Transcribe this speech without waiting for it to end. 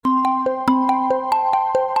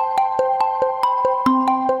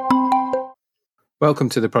Welcome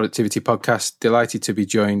to the Productivity Podcast. Delighted to be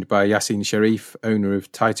joined by Yasin Sharif, owner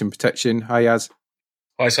of Titan Protection. Hi, Yaz.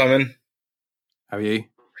 Hi, Simon. How are you?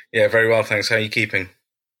 Yeah, very well, thanks. How are you keeping?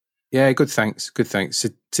 Yeah, good, thanks. Good, thanks. So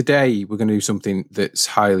today we're going to do something that's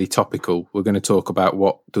highly topical. We're going to talk about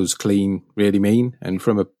what does clean really mean, and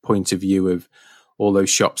from a point of view of all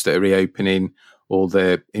those shops that are reopening, all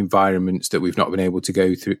the environments that we've not been able to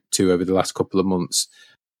go through to over the last couple of months.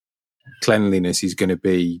 Cleanliness is going to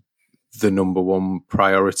be the number one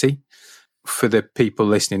priority. For the people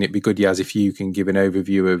listening, it'd be good, Yaz, if you can give an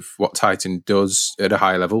overview of what Titan does at a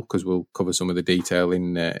high level, because we'll cover some of the detail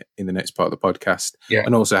in the next part of the podcast,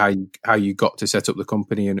 and also how you got to set up the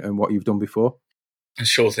company and what you've done before.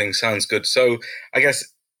 Sure thing, sounds good. So I guess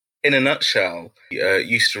in a nutshell,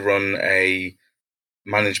 used to run a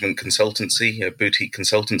management consultancy, a boutique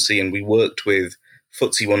consultancy, and we worked with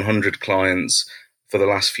FTSE 100 clients for the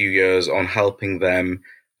last few years on helping them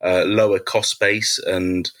lower cost base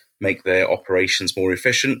and make their operations more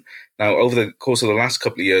efficient. Now, over the course of the last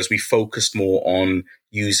couple of years, we focused more on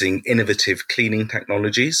using innovative cleaning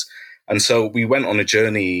technologies. And so we went on a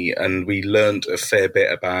journey and we learned a fair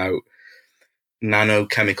bit about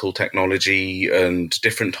nanochemical technology and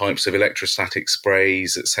different types of electrostatic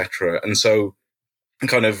sprays, etc. And so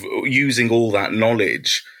kind of using all that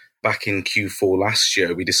knowledge back in Q4 last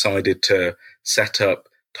year, we decided to set up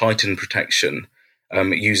Titan Protection,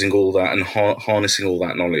 using all that and harnessing all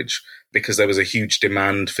that knowledge, because there was a huge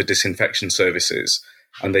demand for disinfection services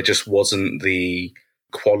and there just wasn't the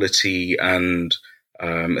quality and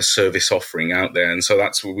a service offering out there. And so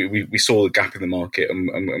that's we saw the gap in the market and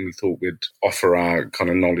we thought we'd offer our kind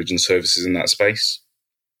of knowledge and services in that space.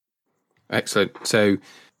 Excellent. So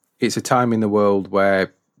it's a time in the world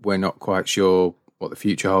where we're not quite sure what the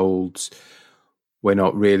future holds. We're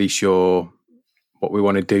not really sure what we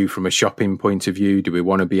want to do from a shopping point of view. Do we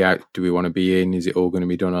want to be out? Do we want to be in? Is it all going to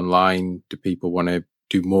be done online? Do people want to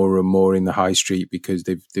do more and more in the high street because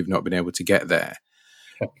they've not been able to get there?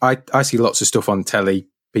 I see lots of stuff on telly,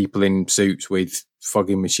 people in suits with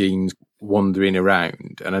fogging machines wandering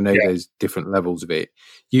around, and I know there's different levels of it.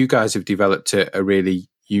 You guys have developed a really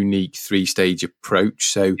unique 3-stage approach.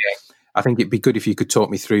 So I think it'd be good if you could talk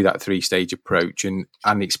me through that 3-stage approach and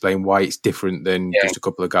explain why it's different than just a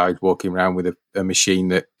couple of guys walking around with a machine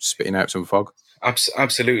that's spitting out some fog.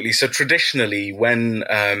 Absolutely. So traditionally, when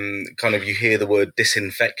kind of you hear the word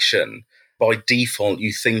disinfection, by default,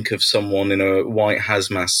 you think of someone in a white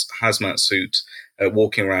hazmat suit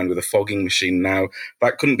walking around with a fogging machine. Now,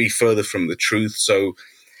 that couldn't be further from the truth. So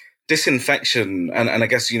disinfection, and I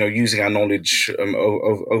guess, using our knowledge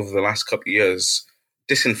over the last couple of years,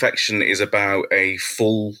 disinfection is about a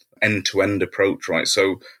full end-to-end approach, right?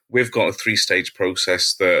 So we've got a 3-stage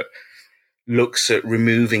process that looks at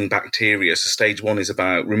removing bacteria. So stage 1 is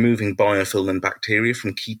about removing biofilm and bacteria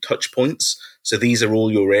from key touch points. So these are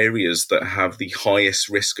all your areas that have the highest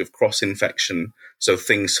risk of cross-infection. So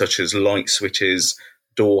things such as light switches,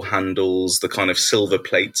 door handles, the kind of silver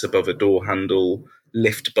plates above a door handle,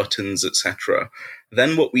 lift buttons, etc.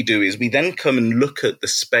 Then what we do is we then come and look at the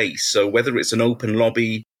space. So whether it's an open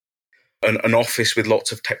lobby, an office with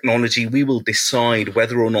lots of technology, we will decide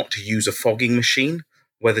whether or not to use a fogging machine,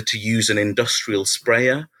 whether to use an industrial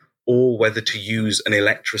sprayer, or whether to use an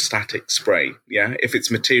electrostatic spray. Yeah, if it's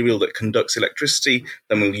material that conducts electricity,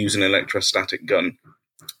 then we'll use an electrostatic gun.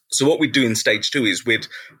 So what we do in stage 2 is we'd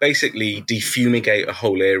basically defumigate a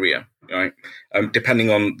whole area, right? Depending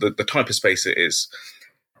on the type of space it is.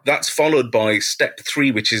 That's followed by step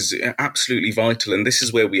 3, which is absolutely vital. And this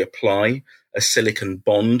is where we apply a silicon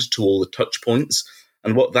bond to all the touch points.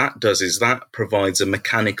 And what that does is that provides a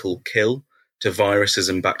mechanical kill to viruses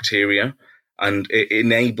and bacteria. And it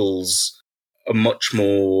enables a much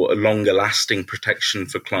more longer lasting protection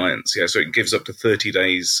for clients. Yeah, so it gives up to 30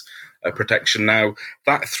 days protection. Now,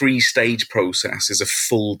 that 3-stage process is a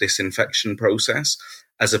full disinfection process,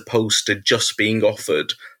 as opposed to just being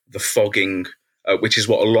offered the fogging, which is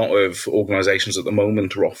what a lot of organizations at the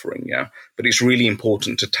moment are offering. Yeah, but it's really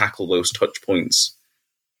important to tackle those touch points.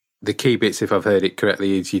 The key bits, if I've heard it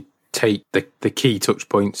correctly, is you take the key touch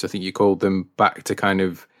points, I think you called them, back to kind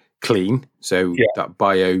of clean. So that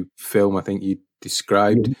biofilm, I think you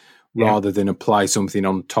described, rather than apply something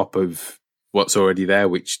on top of what's already there,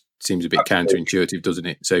 which seems a bit counterintuitive, doesn't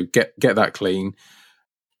it? So get that clean,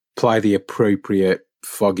 apply the appropriate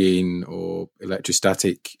fogging or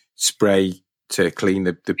electrostatic spray to clean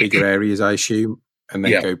the bigger areas, I assume, and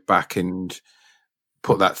then go back and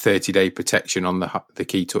put that 30-day protection on the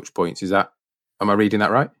key touch points. Am I reading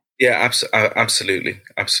that right? Yeah, absolutely.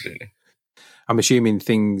 I'm assuming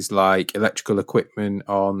things like electrical equipment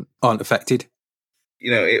aren't affected.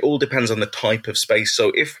 it all depends on the type of space.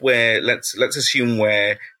 So if let's assume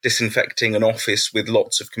we're disinfecting an office with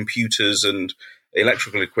lots of computers and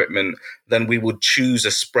electrical equipment, then we would choose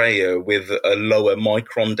a sprayer with a lower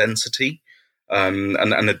micron density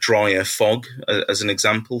and a drier fog, as an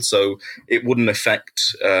example. So it wouldn't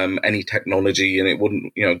affect any technology, and it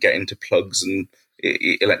wouldn't get into plugs and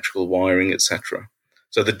electrical wiring, etc.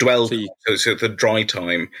 So the so the dry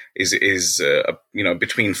time is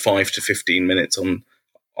between 5 to 15 minutes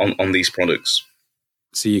on these products.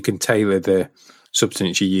 So you can tailor the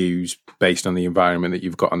substance you use based on the environment that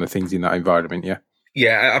you've got and the things in that environment, yeah?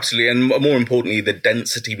 Yeah, absolutely. And more importantly, the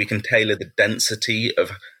density, we can tailor the density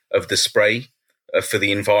of the spray for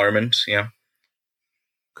the environment, yeah.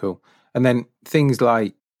 Cool. And then things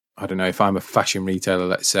like, I don't know, if I'm a fashion retailer,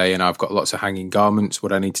 let's say, and I've got lots of hanging garments,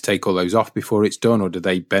 would I need to take all those off before it's done, or do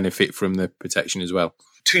they benefit from the protection as well?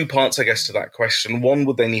 Two parts, I guess, to that question. One,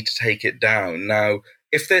 would they need to take it down? Now,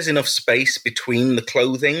 if there's enough space between the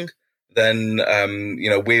clothing, then,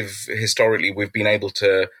 historically, we've been able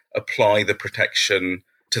to apply the protection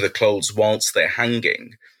to the clothes whilst they're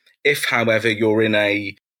hanging. If, however, you're in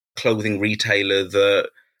a clothing retailer that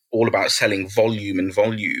all about selling volume and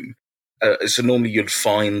volume, so normally you'd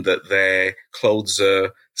find that their clothes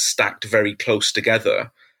are stacked very close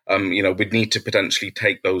together. We'd need to potentially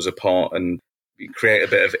take those apart and create a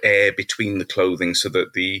bit of air between the clothing so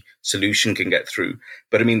that the solution can get through.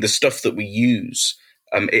 But I mean, the stuff that we use,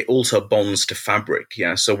 it also bonds to fabric.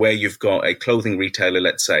 Yeah. So where you've got a clothing retailer,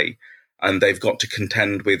 let's say, and they've got to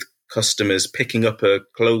contend with customers picking up a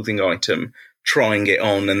clothing item, trying it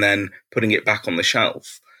on, and then putting it back on the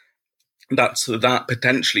shelf. That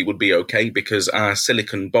potentially would be okay, because our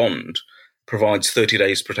silicon bond provides 30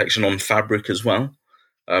 days protection on fabric as well.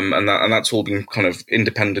 And that's all been kind of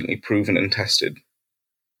independently proven and tested.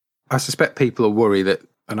 I suspect people are worried that,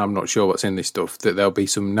 and I'm not sure what's in this stuff, that there'll be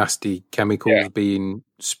some nasty chemicals being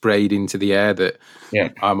sprayed into the air that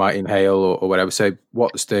I might inhale or whatever. So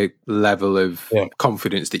what's the level of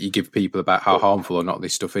confidence that you give people about how harmful or not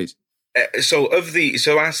this stuff is? So our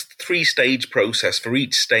 3-stage process, for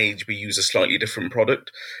each stage we use a slightly different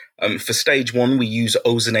product. For stage 1, we use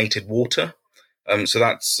ozonated water. So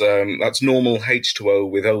that's normal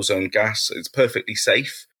H2O with ozone gas. It's perfectly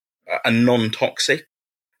safe and non-toxic.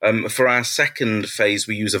 For our second phase,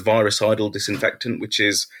 we use a virucidal disinfectant,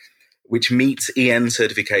 which meets EN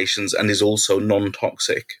certifications and is also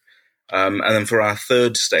non-toxic. And then for our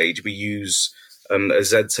third stage, we use a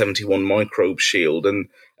Z71 microbe shield, and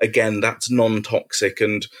again, that's non-toxic.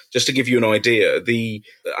 And just to give you an idea,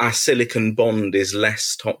 our silicon bond is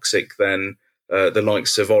less toxic than the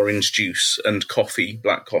likes of orange juice and coffee,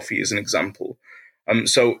 black coffee as an example.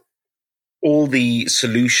 So all the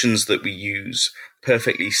solutions that we use,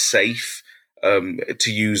 perfectly safe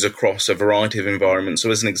to use across a variety of environments.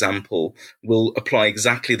 So as an example, we'll apply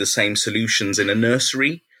exactly the same solutions in a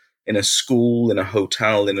nursery, in a school, in a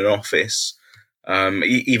hotel, in an office,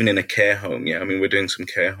 even in a care home. Yeah, I mean, we're doing some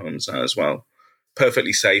care homes now as well.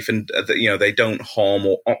 Perfectly safe, and they don't harm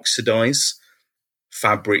or oxidize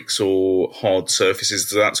fabrics or hard surfaces.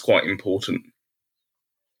 So that's quite important.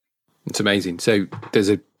 It's amazing. So there's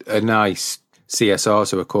a nice CSR,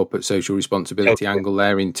 so a corporate social responsibility angle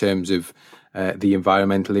there in terms of the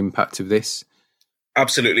environmental impact of this.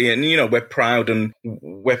 Absolutely. And, we're proud of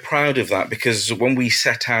that, because when we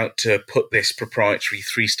set out to put this proprietary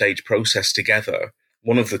 3-stage process together,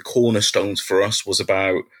 one of the cornerstones for us was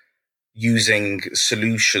about using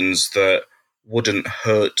solutions that wouldn't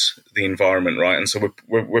hurt the environment, right? And so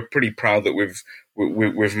we're pretty proud that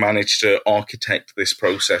we've managed to architect this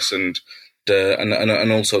process and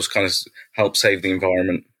also kind of help save the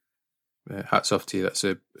environment. Hats off to you. That's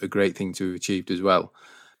a great thing to have achieved as well.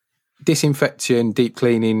 Disinfection, deep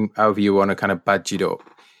cleaning, however you want to kind of badge it up,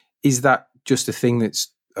 is that just a thing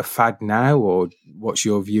that's a fad now, or what's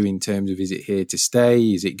your view in terms of, is it here to stay?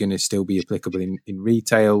 Is it going to still be applicable in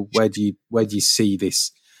retail? Where do you see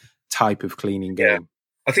this type of cleaning going? Yeah.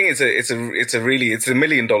 I think it's a $1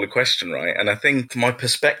 million question, right? And I think my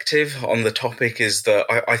perspective on the topic is that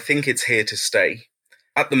I think it's here to stay.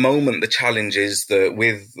 At the moment, the challenge is that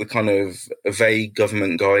with the kind of vague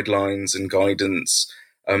government guidelines and guidance,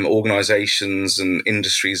 organizations and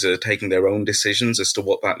industries are taking their own decisions as to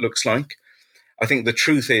what that looks like. I think the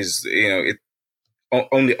truth is,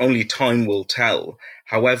 only time will tell.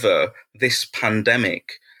 However, this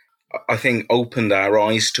pandemic, I think, opened our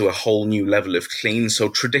eyes to a whole new level of clean. So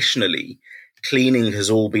traditionally, cleaning has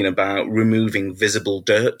all been about removing visible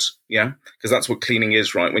dirt, yeah? Because that's what cleaning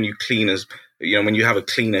is, right? When you when you have a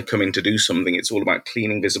cleaner come in to do something, it's all about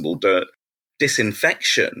cleaning visible dirt.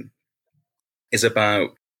 Disinfection is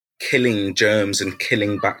about killing germs and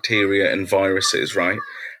killing bacteria and viruses, right?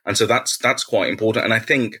 And so that's quite important. And I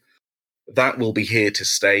think that will be here to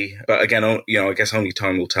stay. But again, I guess only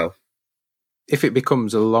time will tell. If it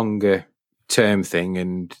becomes a longer term thing,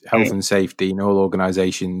 and health and safety in all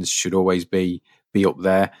organisations should always be up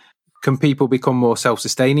there, can people become more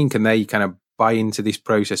self-sustaining? Can they kind of buy into this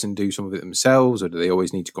process and do some of it themselves, or do they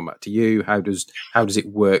always need to come back to you? How does it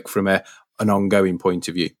work from an ongoing point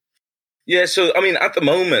of view? Yeah, so I mean, at the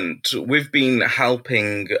moment, we've been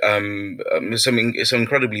helping some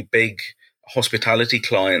incredibly big hospitality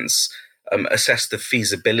clients assess the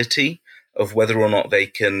feasibility of whether or not they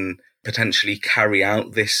can potentially carry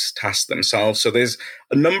out this task themselves. So there's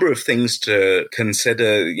a number of things to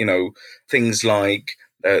consider, things like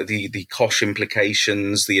the cost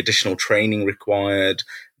implications, the additional training required,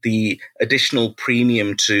 the additional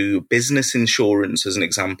premium to business insurance, as an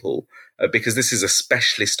example, because this is a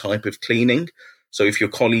specialist type of cleaning. So if your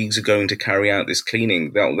colleagues are going to carry out this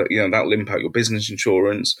cleaning, that'll impact your business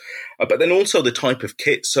insurance. But then also the type of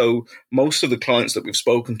kit. So most of the clients that we've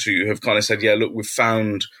spoken to have kind of said, yeah, look, we've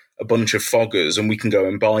found a bunch of foggers and we can go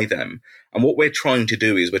and buy them. And what we're trying to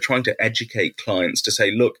do is we're trying to educate clients to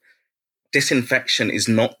say, look, disinfection is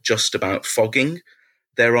not just about fogging.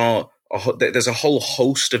 There's a whole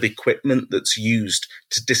host of equipment that's used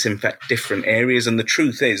to disinfect different areas. And the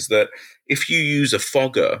truth is that if you use a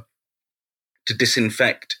fogger to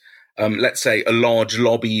disinfect, let's say, a large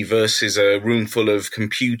lobby versus a room full of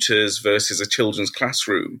computers versus a children's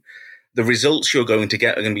classroom, the results you're going to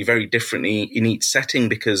get are going to be very different in each setting,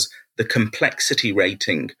 because the complexity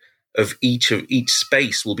rating of each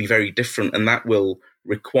space will be very different, and that will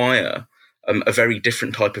require a very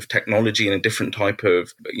different type of technology and a different type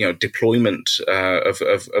of deployment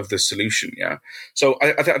of the solution. Yeah. So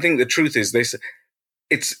I think the truth is this: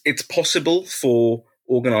 it's possible for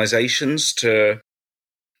organizations to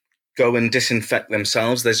go and disinfect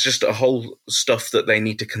themselves. There's just a whole stuff that they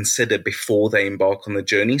need to consider before they embark on the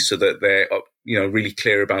journey, so that they're really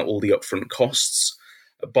clear about all the upfront costs.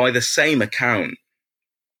 By the same account,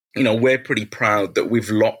 we're pretty proud that we've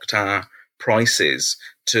locked our prices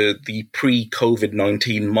to the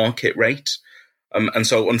pre-COVID-19 market rate. And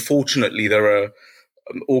so unfortunately, there are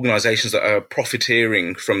organizations that are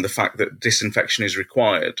profiteering from the fact that disinfection is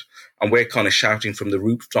required. And we're kind of shouting from the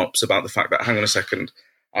rooftops about the fact that, hang on a second,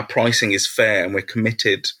 our pricing is fair and we're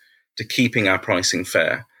committed to keeping our pricing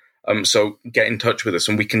fair. So get in touch with us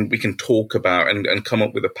and we can talk about and come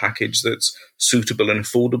up with a package that's suitable and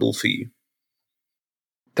affordable for you.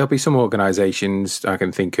 There'll be some organisations, I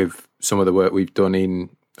can think of some of the work we've done in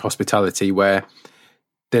hospitality, where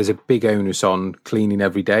there's a big onus on cleaning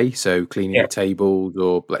every day. So cleaning the tables,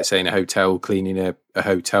 or let's say in a hotel, cleaning a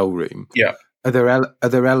hotel room. Yeah. Are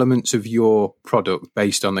there elements of your product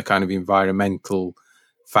based on the kind of environmental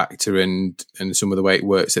factor and some of the way it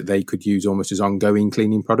works that they could use almost as ongoing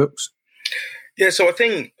cleaning products? Yeah, so I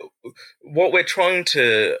think what we're trying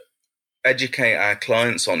to educate our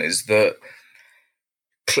clients on is that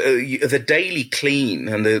the daily clean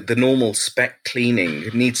and the normal spec cleaning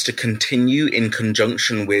needs to continue in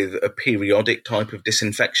conjunction with a periodic type of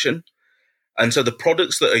disinfection. And so the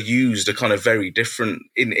products that are used are kind of very different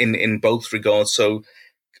in both regards. So,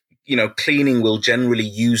 cleaning will generally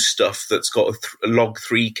use stuff that's got a log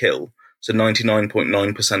 3 kill, so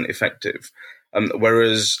 99.9% effective.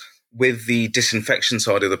 Whereas with the disinfection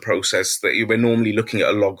side of the process, that we're normally looking at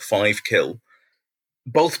a log 5 kill.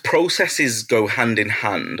 Both processes go hand in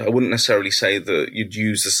hand. I wouldn't necessarily say that you'd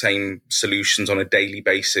use the same solutions on a daily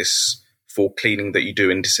basis for cleaning that you do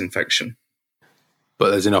in disinfection. But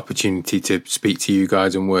there's an opportunity to speak to you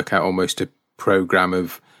guys and work out almost a program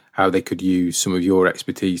of how they could use some of your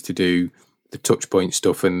expertise to do the touch point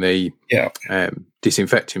stuff and the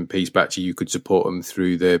disinfecting piece. But actually, you could support them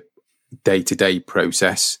through the day-to-day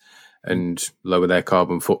process and lower their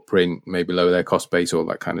carbon footprint, maybe lower their cost base, all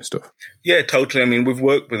that kind of stuff. Yeah, totally. I mean, we've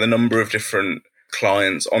worked with a number of different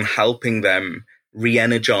clients on helping them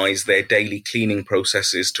re-energize their daily cleaning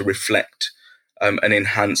processes to reflect an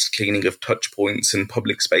enhanced cleaning of touch points and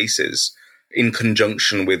public spaces in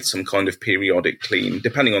conjunction with some kind of periodic clean,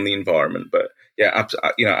 depending on the environment. But yeah,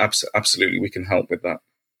 absolutely, we can help with that.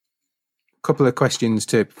 A couple of questions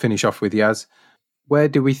to finish off with, Yaz. Where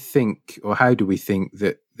do we think, or how do we think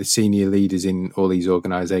that the senior leaders in all these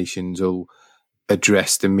organisations will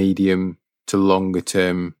address the medium to longer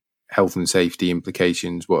term health and safety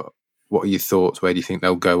implications? What are your thoughts? Where do you think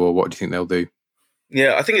they'll go, or what do you think they'll do?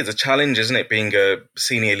 Yeah, I think it's a challenge, isn't it, being a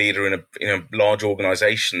senior leader in a large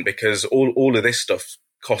organisation, because all of this stuff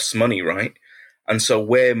costs money, right? And so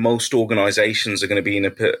where most organisations are going to be in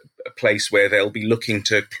a place where they'll be looking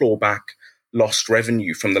to claw back lost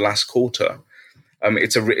revenue from the last quarter.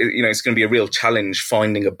 It's going to be a real challenge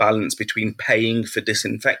finding a balance between paying for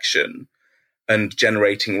disinfection and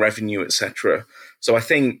generating revenue, etc. So I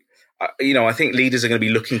think leaders are going to be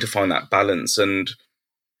looking to find that balance. And,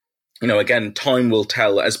 again, time will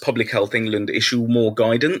tell as Public Health England issue more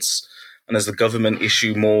guidance and as the government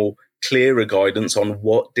issue more clearer guidance on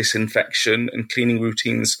what disinfection and cleaning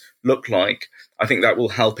routines look like. I think that will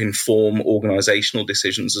help inform organisational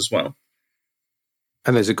decisions as well.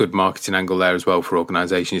 And there's a good marketing angle there as well for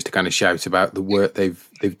organisations to kind of shout about the work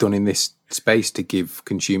they've done in this space to give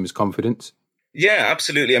consumers confidence. Yeah,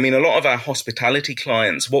 absolutely. I mean, a lot of our hospitality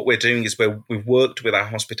clients, what we're doing is we've worked with our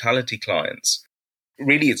hospitality clients.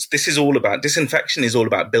 Really, disinfection is all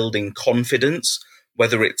about building confidence,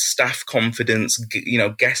 whether it's staff confidence,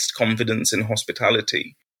 guest confidence in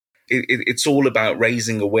hospitality. It's all about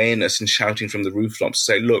raising awareness and shouting from the rooftops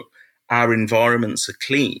to say, look, our environments are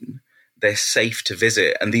clean, they're safe to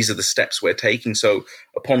visit, and these are the steps we're taking. So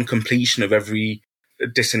upon completion of every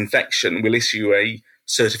disinfection, we'll issue a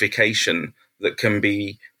certification that can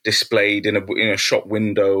be displayed in a shop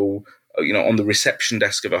window, on the reception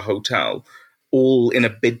desk of a hotel, all in a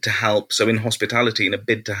bid to help. So in hospitality, in a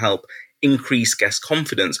bid to help increase guest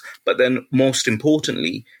confidence, but then most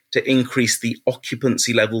importantly, to increase the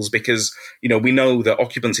occupancy levels, because, we know that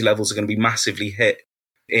occupancy levels are going to be massively hit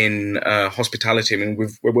in hospitality. I mean,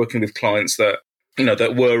 we're working with clients that,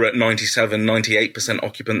 that were at 97, 98%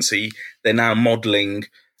 occupancy. They're now modelling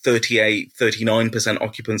 38, 39%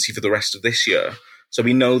 occupancy for the rest of this year. So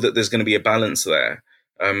we know that there's going to be a balance there,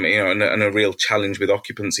 and a real challenge with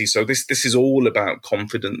occupancy. So this is all about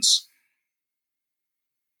confidence.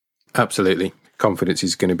 Absolutely. Confidence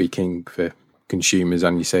is going to be king for consumers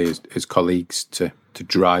and, you say, as colleagues to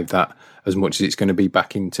drive that as much as it's going to be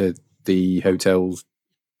back into the hotels.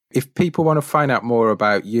 If people want to find out more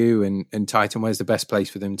about you and Titan, where's the best place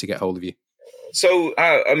for them to get hold of you? So,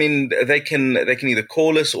 they can either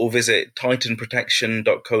call us or visit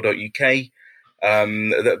titanprotection.co.uk.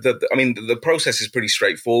 The process is pretty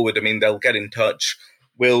straightforward. I mean, they'll get in touch.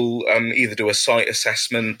 We'll either do a site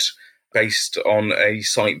assessment based on a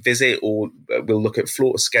site visit, or we'll look at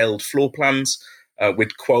scaled floor plans.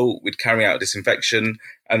 We'd carry out disinfection,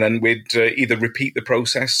 and then we'd either repeat the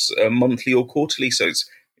process monthly or quarterly. So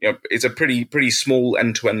it's a pretty small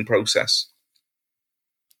end-to-end process.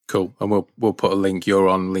 Cool. And we'll put a link. You're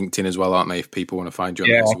on LinkedIn as well, aren't they? If people want to find you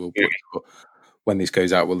on there, so when this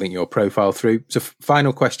goes out, we'll link your profile through. So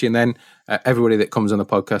final question then. Everybody that comes on the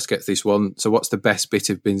podcast gets this one. So what's the best bit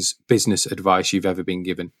of business advice you've ever been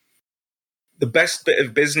given? The best bit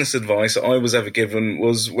of business advice I was ever given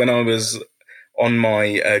was when I was on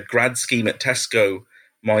my grad scheme at Tesco.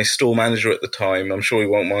 My store manager at the time, I'm sure he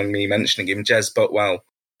won't mind me mentioning him, Jez Butwell,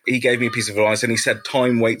 he gave me a piece of advice and he said,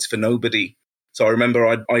 time waits for nobody. So I remember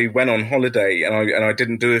I went on holiday and I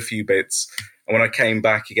didn't do a few bits. And when I came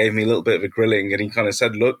back, he gave me a little bit of a grilling and he kind of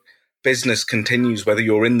said, look, business continues whether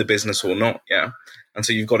you're in the business or not. Yeah. And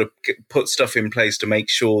so you've got to put stuff in place to make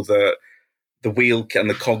sure that the wheel and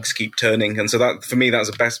the cogs keep turning. And so that, for me, that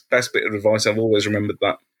was the best bit of advice. I've always remembered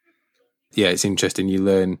that. Yeah, it's interesting. You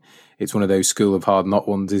learn, it's one of those school of hard knock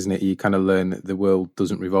ones, isn't it? You kind of learn that the world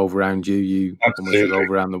doesn't revolve around you. You almost revolve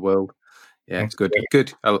around the world. Yeah, it's good.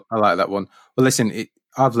 Good. I like that one. Well, listen,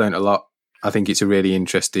 I've learned a lot. I think it's a really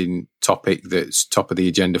interesting topic that's top of the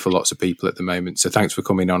agenda for lots of people at the moment. So thanks for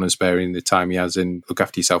coming on and sparing the time, Yaz, and look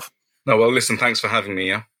after yourself. No, well, listen, thanks for having me,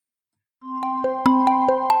 yeah.